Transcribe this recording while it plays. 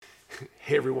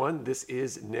Hey everyone, this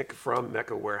is Nick from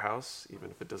Mecha Warehouse, even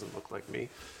if it doesn't look like me.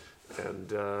 And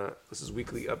this is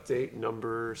weekly update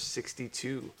number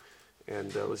 62.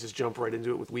 And let's just jump right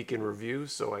into it with week in review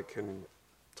so I can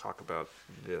talk about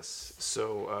this.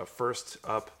 So first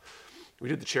up, we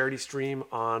did the charity stream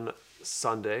on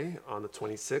Sunday on the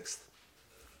 26th.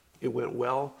 It went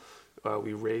well.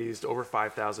 We raised over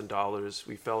 $5,000.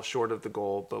 We fell short of the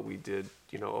goal, but we did,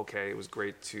 okay. It was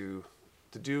great to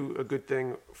do a good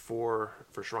thing for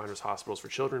Shriners Hospitals for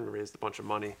Children. We raised a bunch of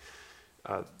money.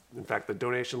 In fact, the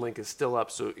donation link is still up,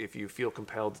 so if you feel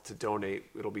compelled to donate,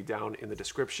 it'll be down in the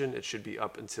description. It should be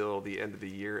up until the end of the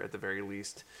year at the very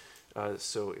least.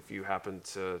 So if you happen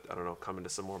to, come into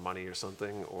some more money or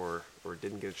something, or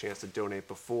didn't get a chance to donate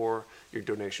before, your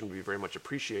donation would be very much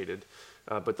appreciated.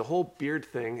 But the whole beard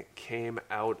thing came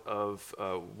out of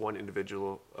one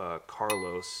individual,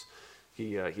 Carlos.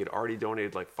 He had already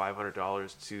donated like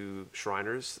 $500 to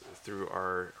Shriners through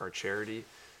our charity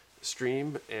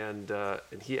stream, and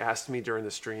he asked me during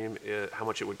the stream how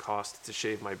much it would cost to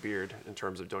shave my beard in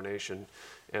terms of donation,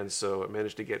 and so I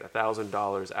managed to get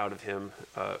 $1,000 out of him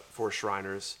for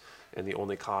Shriners, and the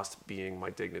only cost being my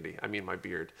dignity. I mean my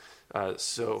beard.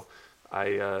 So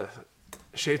I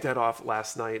shaved that off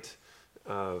last night.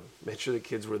 Made sure the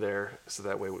kids were there so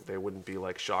that way they wouldn't be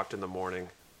like shocked in the morning.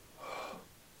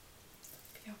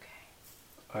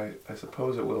 Okay. I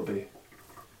suppose it will be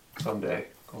someday.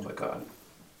 Oh my God.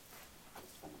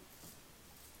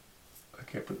 I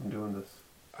can't believe I'm doing this.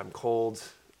 I'm cold.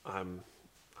 I'm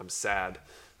sad.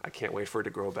 I can't wait for it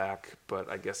to grow back,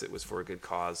 but I guess it was for a good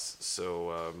cause.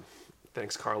 So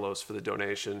thanks, Carlos, for the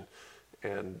donation.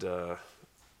 And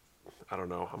I don't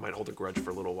know. I might hold a grudge for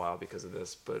a little while because of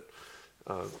this, but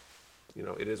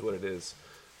it is what it is.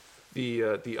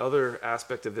 The other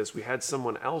aspect of this, we had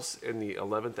someone else in the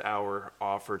 11th hour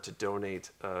offer to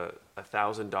donate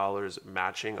 $1,000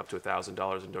 matching up to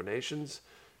 $1,000 in donations.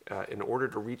 In order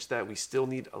to reach that, we still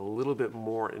need a little bit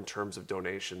more in terms of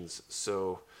donations.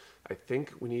 So I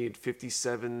think we need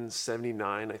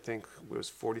 $57.79. I think it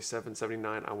was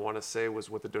 $47.79. I want to say was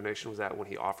what the donation was at when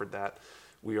he offered that.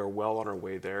 We are well on our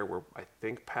way there. We're, I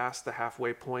think, past the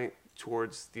halfway point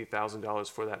towards the $1,000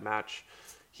 for that match.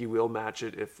 He will match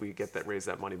it if we raise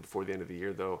that money before the end of the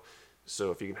year, though.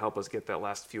 So if you can help us get that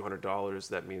last few $100s,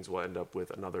 that means we'll end up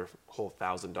with another whole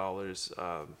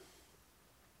 $1,000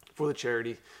 for the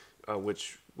charity,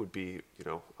 which would be,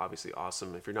 obviously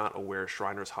awesome. If you're not aware,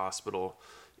 Shriners Hospital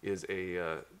is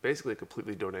basically a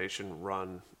completely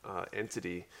donation-run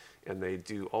entity, and they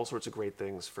do all sorts of great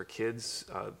things for kids.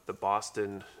 The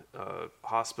Boston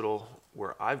hospital,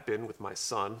 where I've been with my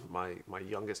son, my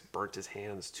youngest burnt his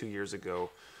hands 2 years ago,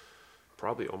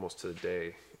 probably almost to the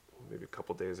day, maybe a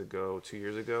couple days ago, 2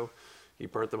 years ago. He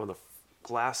burnt them on the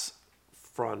glass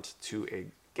front to a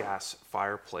gas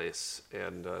fireplace,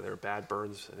 and they were bad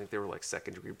burns. I think they were like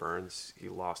second-degree burns. He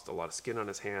lost a lot of skin on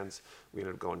his hands. We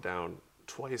ended up going down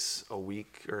twice a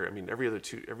week,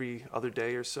 every other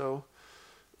day or so,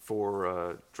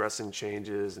 for dressing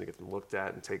changes and to get them looked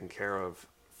at and taken care of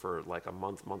for like a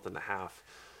month and a half.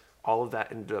 All of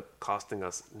that ended up costing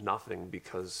us nothing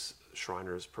because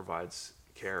Shriners provides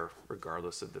care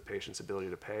regardless of the patient's ability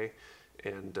to pay.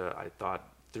 And I thought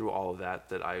through all of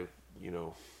that I,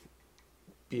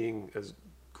 being as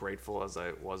grateful as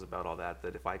I was about all that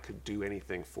if I could do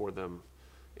anything for them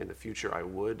in the future, I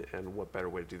would. And what better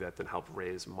way to do that than help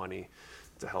raise money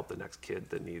to help the next kid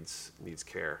that needs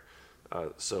care.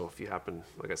 So if you happen,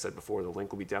 like I said before, the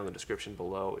link will be down in the description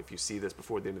below. If you see this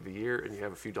before the end of the year and you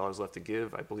have a few dollars left to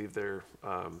give, I believe they're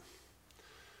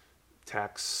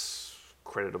tax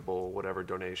creditable, whatever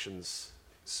donations.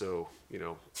 So,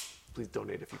 please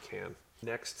donate if you can.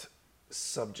 Next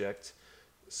subject,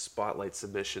 spotlight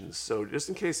submissions. So just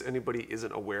in case anybody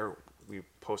isn't aware, we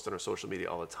post on our social media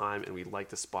all the time, and we like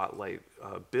to spotlight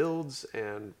builds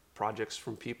and projects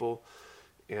from people.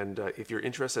 And if you're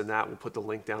interested in that, we'll put the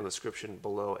link down in the description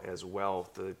below as well.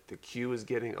 The queue is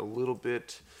getting a little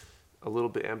bit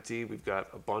empty. We've got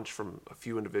a bunch from a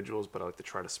few individuals, but I like to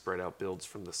try to spread out builds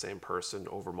from the same person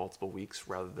over multiple weeks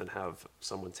rather than have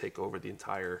someone take over the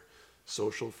entire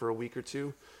social for a week or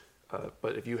two.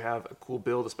 But if you have a cool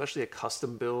build, especially a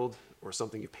custom build or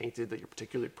something you painted that you're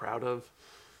particularly proud of,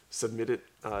 submit it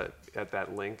at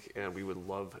that link, and we would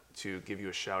love to give you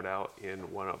a shout out in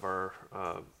one of our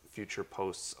future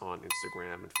posts on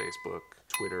Instagram and Facebook,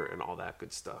 Twitter, and all that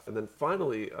good stuff. And then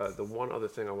finally, the one other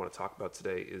thing I want to talk about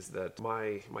today is that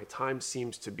my time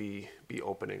seems to be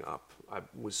opening up. I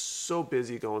was so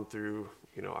busy going through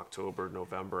October,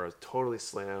 November. I was totally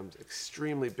slammed,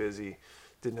 extremely busy,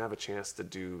 didn't have a chance to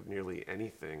do nearly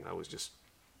anything. I was just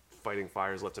fighting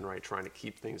fires left and right, trying to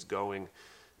keep things going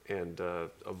and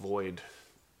avoid,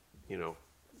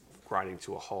 grinding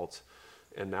to a halt.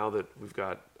 And now that we've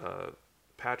got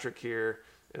Patrick here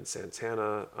and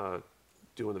Santana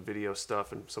doing the video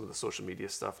stuff and some of the social media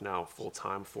stuff now full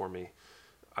time for me,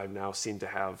 I now seem to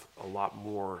have a lot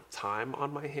more time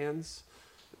on my hands.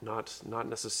 Not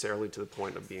necessarily to the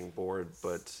point of being bored,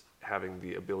 but having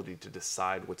the ability to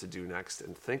decide what to do next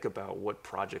and think about what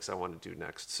projects I want to do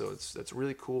next. So it's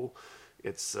really cool.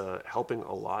 It's helping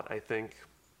a lot, I think,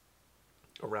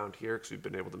 around here, because we've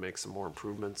been able to make some more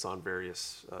improvements on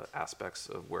various aspects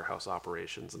of warehouse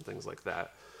operations and things like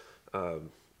that. And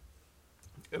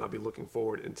I'll be looking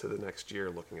forward into the next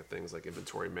year, looking at things like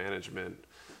inventory management,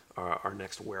 our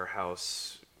next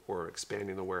warehouse. We're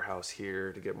expanding the warehouse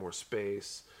here to get more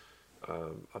space,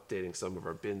 updating some of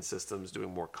our bin systems,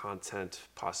 doing more content,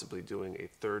 possibly doing a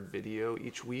third video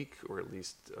each week, or at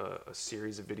least a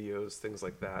series of videos, things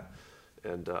like that.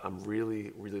 And I'm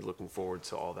really, really looking forward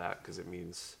to all that, because it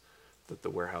means that the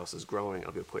warehouse is growing.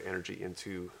 I'll be able to put energy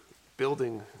into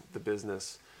building the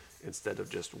business instead of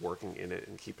just working in it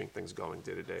and keeping things going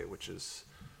day to day, which is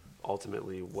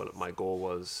ultimately what my goal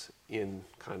was in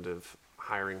kind of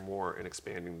hiring more and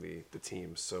expanding the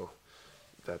team. So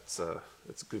that's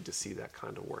good to see that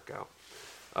kind of work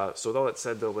out. So with all that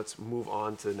said, though, let's move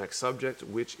on to the next subject,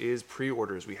 which is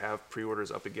pre-orders. We have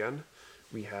pre-orders up again.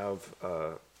 We have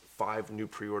 5 new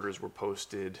pre-orders were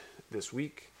posted this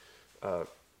week.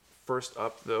 First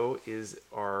up, though, is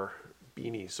our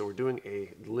beanie. So we're doing a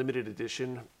limited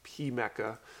edition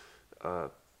Mecha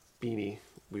beanie.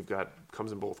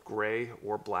 Comes in both gray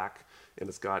or black, and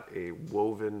it's got a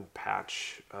woven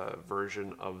patch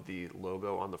version of the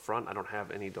logo on the front. I don't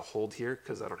have any to hold here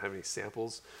because I don't have any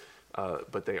samples,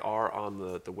 but they are on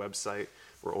the website.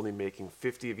 We're only making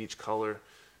 50 of each color.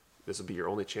 This will be your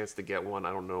only chance to get one.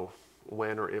 I don't know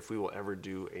when or if we will ever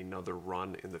do another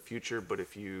run in the future, but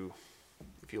if you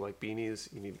like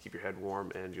beanies, you need to keep your head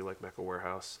warm, and you like Mecha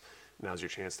Warehouse, now's your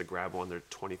chance to grab one. They're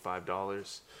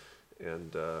 $25,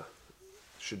 and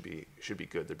should be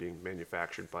good. They're being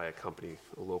manufactured by a company,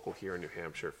 a local here in New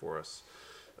Hampshire for us.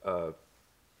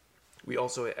 We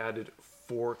also added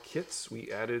 4 kits.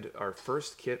 We added our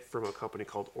first kit from a company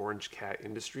called Orange Cat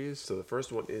Industries. So the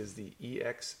first one is the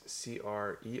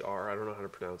EXCRER. I don't know how to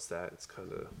pronounce that. It's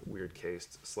kind of weird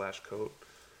cased / coat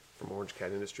from Orange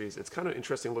Cat Industries. It's kind of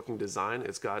interesting looking design.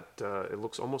 It's got, it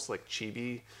looks almost like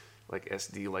chibi, like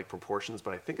SD-like proportions,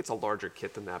 but I think it's a larger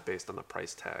kit than that based on the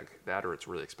price tag. That, or it's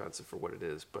really expensive for what it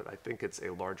is, but I think it's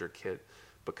a larger kit,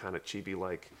 but kind of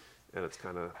chibi-like, and it's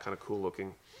kind of cool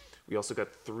looking. We also got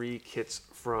 3 kits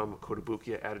from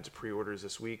Kotobukiya added to pre-orders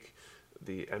this week.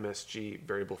 The MSG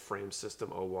Variable Frame System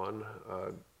 01,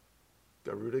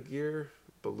 Garuda Gear,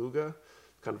 Beluga,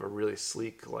 kind of a really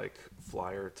sleek, like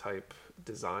flyer type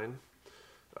design.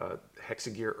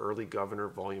 Hexagear Early Governor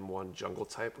Volume 1 Jungle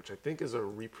Type, which I think is a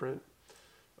reprint.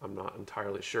 I'm not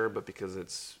entirely sure, but because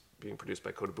it's being produced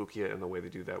by Kotobukiya and the way they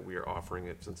do that, we are offering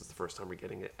it, since it's the first time we're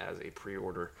getting it, as a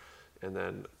pre-order. And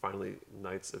then finally,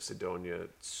 Knights of Sidonia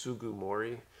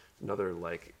Tsugumori, another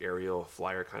like aerial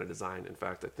flyer kind of design. In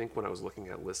fact, I think when I was looking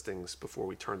at listings before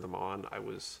we turned them on,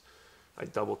 I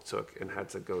double took and had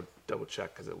to go double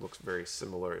check, because it looks very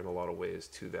similar in a lot of ways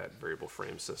to that variable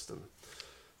frame system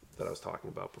that I was talking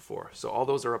about before. So all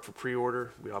those are up for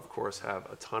pre-order. We of course have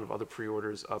a ton of other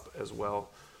pre-orders up as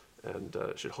well, and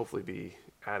should hopefully be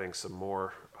adding some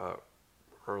more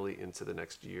early into the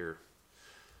next year.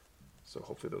 So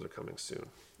hopefully those are coming soon.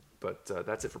 But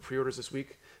that's it for pre-orders this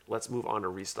week. Let's move on to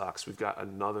restocks. We've got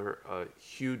another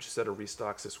huge set of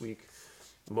restocks this week.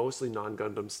 Mostly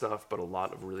non-Gundam stuff, but a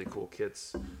lot of really cool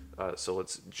kits. So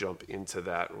let's jump into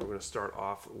that. We're going to start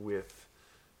off with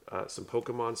some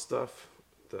Pokemon stuff.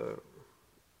 The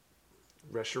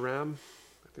Reshiram,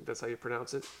 I think that's how you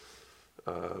pronounce it.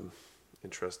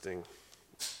 Interesting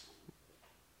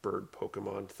bird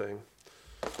Pokemon thing.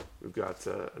 We've got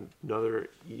another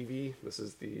Eevee. This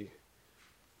is the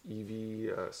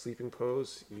Eevee Sleeping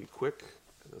Pose, Eevee Quick.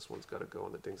 And this one's got to go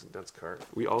on the Dings and Dents cart.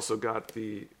 We also got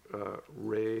the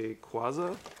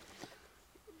Rayquaza.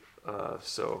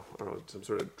 So, I don't know, some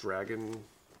sort of dragon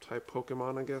type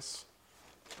Pokemon, I guess.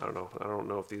 I don't know. I don't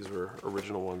know if these were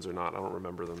original ones or not. I don't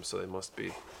remember them, so they must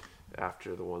be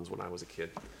after the ones when I was a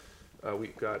kid.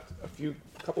 We've got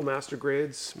a couple Master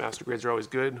Grades. Master Grades are always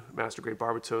good. Master Grade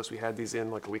Barbatos, we had these in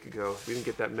like a week ago. We didn't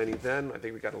get that many then. I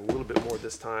think we got a little bit more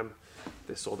this time.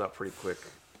 They sold out pretty quick.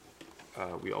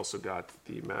 We also got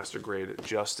the Master Grade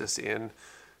Justice in.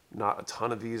 Not a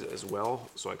ton of these as well,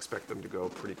 so I expect them to go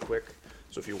pretty quick.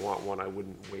 So if you want one, I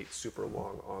wouldn't wait super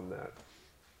long on that.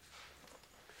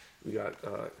 We got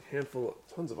a handful,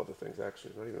 tons of other things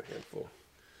actually, not even a handful.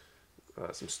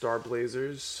 Some Star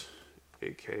Blazers,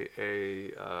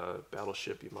 aka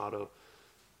Battleship Yamato.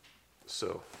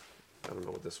 So, I don't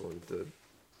know what this one, the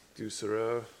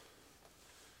Dusela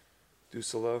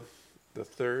the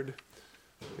third.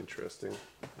 Interesting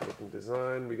looking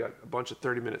design. We got a bunch of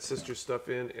 30-minute sister stuff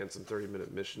in and some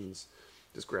 30-minute missions.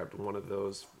 Just grabbed one of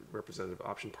those. Representative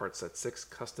option part set 6,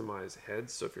 customize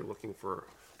heads. So if you're looking for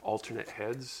alternate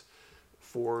heads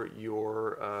for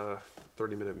your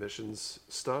 30-minute missions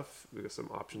stuff, we got some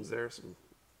options there. Some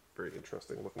very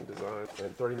interesting looking design.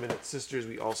 And 30-minute sisters,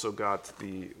 we also got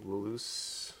the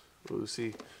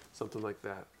Lucy, something like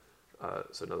that.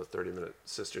 So another 30-minute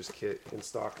sisters kit in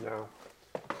stock now.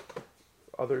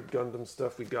 Other Gundam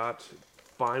stuff we got,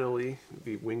 finally,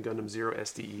 the Wing Gundam Zero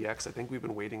SDEX. I think we've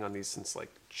been waiting on these since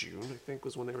like June, I think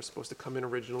was when they were supposed to come in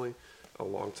originally, a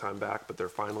long time back, but they're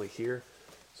finally here.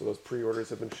 So those pre-orders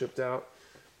have been shipped out.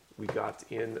 We got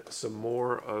in some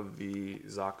more of the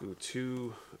Zaku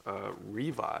 2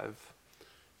 Revive,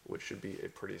 which should be a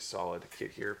pretty solid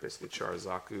kit here. Basically Char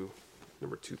Zaku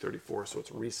number 234, so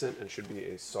it's recent and should be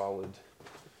a solid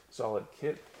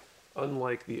kit.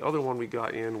 Unlike the other one we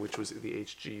got in, which was the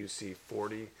HGUC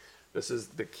 40, this is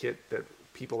the kit that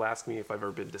people ask me if I've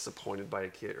ever been disappointed by a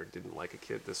kit or didn't like a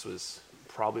kit. This was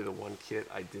probably the one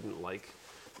kit I didn't like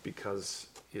because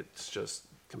it's just,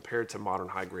 compared to modern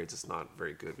high grades, it's not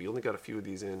very good. We only got a few of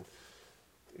these in.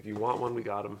 If you want one, we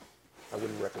got them. I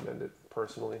wouldn't recommend it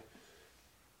personally,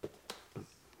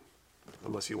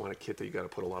 unless you want a kit that you got to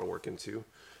put a lot of work into.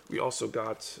 We also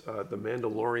got the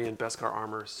Mandalorian Beskar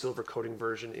Armor silver coating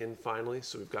version in finally,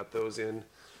 so we've got those in.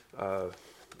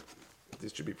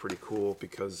 These should be pretty cool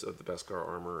because of the Beskar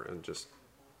armor, and just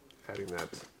adding that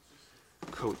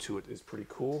coat to it is pretty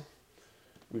cool.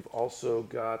 We've also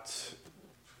got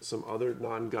some other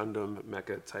non-Gundam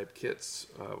mecha type kits.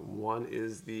 One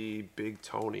is the Big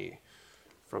Tony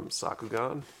from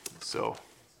Sakugan. So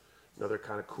another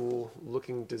kind of cool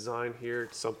looking design here,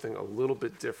 something a little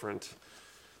bit different.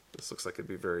 This looks like it'd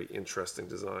be a very interesting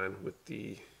design with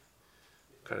the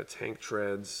kind of tank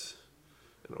treads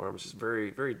and arms. Just very,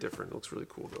 very different. It looks really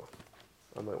cool though.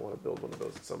 I might want to build one of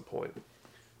those at some point.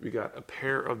 We got a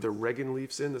pair of the Regan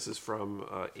Leafs in. This is from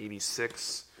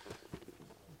 86.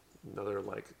 Another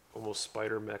like almost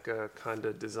spider mecha kind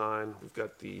of design. We've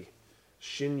got the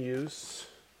Shin-Use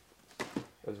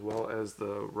as well as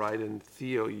the Raiden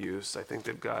Theo-Use. I think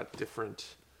they've got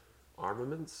different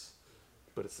armaments,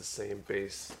 but it's the same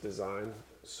base design,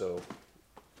 so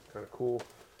kind of cool.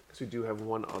 Because we do have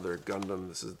one other Gundam.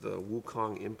 This is the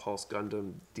Wukong Impulse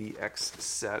Gundam DX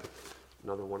set.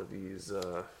 Another one of these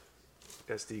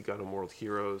SD Gundam World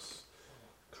Heroes.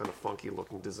 Kind of funky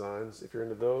looking designs. If you're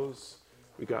into those,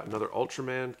 we got another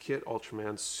Ultraman kit,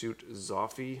 Ultraman Suit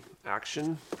Zoffy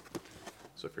Action.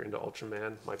 So if you're into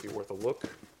Ultraman, might be worth a look.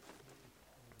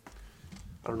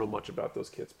 I don't know much about those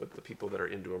kits, but the people that are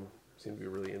into them seem to be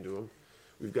really into them.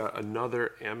 We've got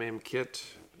another AMAM kit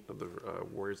of the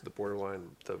Warriors of the Borderline,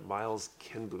 the Miles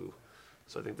Kenbu.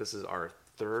 So I think this is our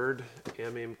third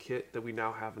AMAM kit that we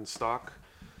now have in stock,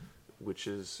 which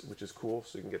is cool.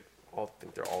 So you can get all, I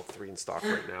think they're all three in stock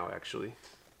right now, actually.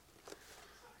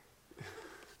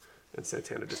 And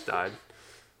Santana just died.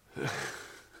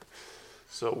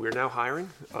 So we're now hiring.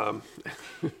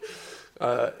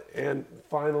 And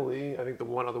finally, I think the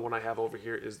one other one I have over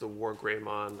here is the War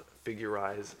Greymon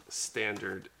Figurize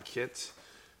Standard Kit.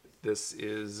 This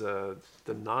is the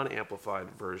non-amplified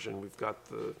version. We've got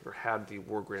had the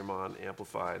War Greymon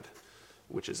amplified,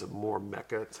 which is a more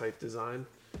mecha type design.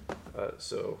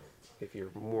 So if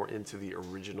you're more into the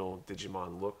original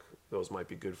Digimon look, those might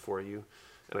be good for you.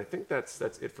 And I think that's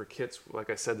it for kits. Like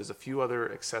I said, there's a few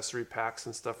other accessory packs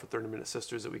and stuff for 30-minute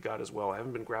sisters that we got as well. I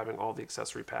haven't been grabbing all the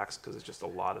accessory packs because it's just a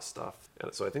lot of stuff.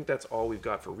 And so I think that's all we've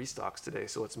got for restocks today.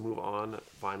 So let's move on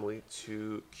finally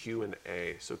to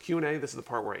Q&A. So Q&A, this is the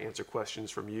part where I answer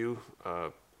questions from you,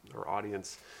 our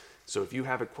audience. So if you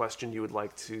have a question you would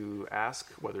like to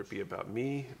ask, whether it be about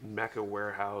me, Mecha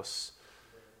Warehouse,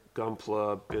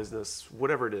 Gunpla, business,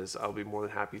 whatever it is, I'll be more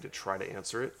than happy to try to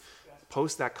answer it.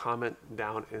 Post that comment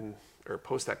down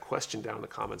post that question down in the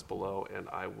comments below, and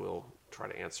I will try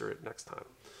to answer it next time.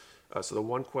 So the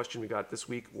one question we got this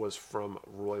week was from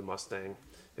Roy Mustang.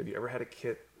 Have you ever had a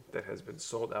kit that has been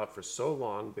sold out for so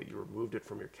long that you removed it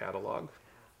from your catalog?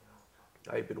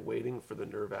 I've been waiting for the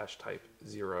Nervash Type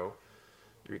 0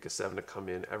 Eureka 7 to come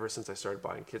in ever since I started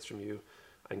buying kits from you.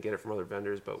 I can get it from other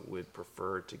vendors, but would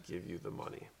prefer to give you the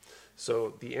money.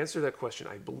 So the answer to that question,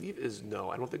 I believe, is no.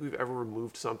 I don't think we've ever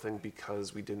removed something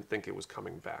because we didn't think it was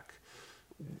coming back.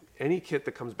 Any kit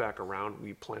that comes back around,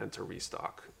 we plan to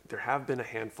restock. there have been a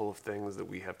handful of things that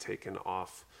we have taken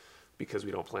off because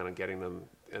we don't plan on getting them,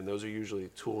 and those are usually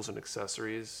tools and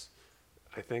accessories,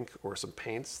 I think, or some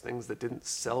paints, things that didn't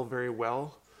sell very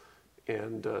well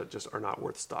and just are not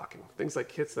worth stocking. Things like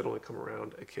kits that only come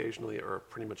around occasionally are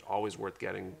pretty much always worth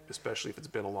getting, especially if it's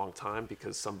been a long time,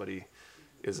 because somebody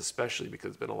is, especially because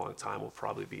it's been a long time, will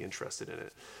probably be interested in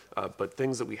it. But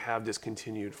things that we have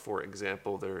discontinued, for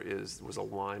example, was a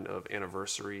line of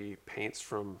anniversary paints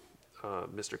from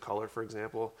Mr. Color, for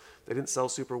example. They didn't sell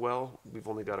super well. We've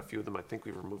only got a few of them. I think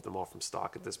we've removed them all from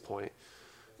stock at this point,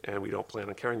 and we don't plan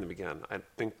on carrying them again. I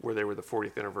think where they were the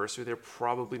 40th anniversary, they're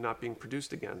probably not being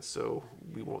produced again, so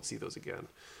we won't see those again.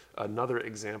 Another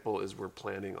example is we're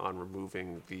planning on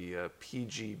removing the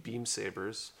PG beam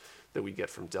sabers that we get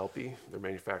from Delphi. They're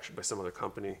manufactured by some other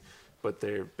company, but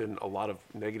there have been a lot of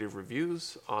negative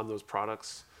reviews on those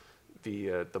products.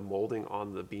 The molding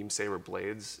on the beam saber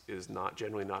blades is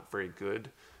generally not very good,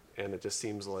 and it just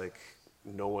seems like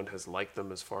no one has liked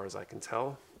them as far as I can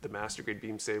tell. The master grade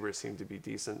beam sabers seem to be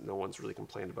decent. No one's really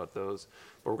complained about those,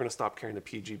 but we're going to stop carrying the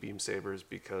PG beam sabers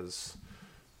because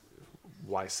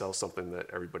why sell something that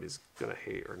everybody's going to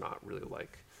hate or not really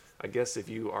like? I guess if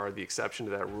you are the exception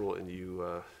to that rule and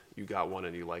you got one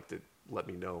and you liked it, let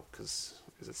me know, because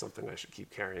is it something I should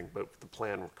keep carrying? But the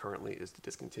plan currently is to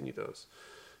discontinue those.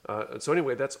 So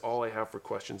anyway, that's all I have for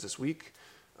questions this week.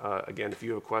 Again, if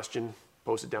you have a question,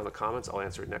 post it down in the comments. I'll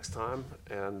answer it next time.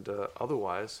 And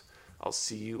otherwise, I'll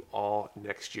see you all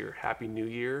next year. Happy New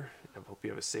Year. I hope you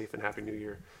have a safe and happy New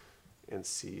Year. And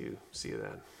see you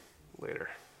then. Later.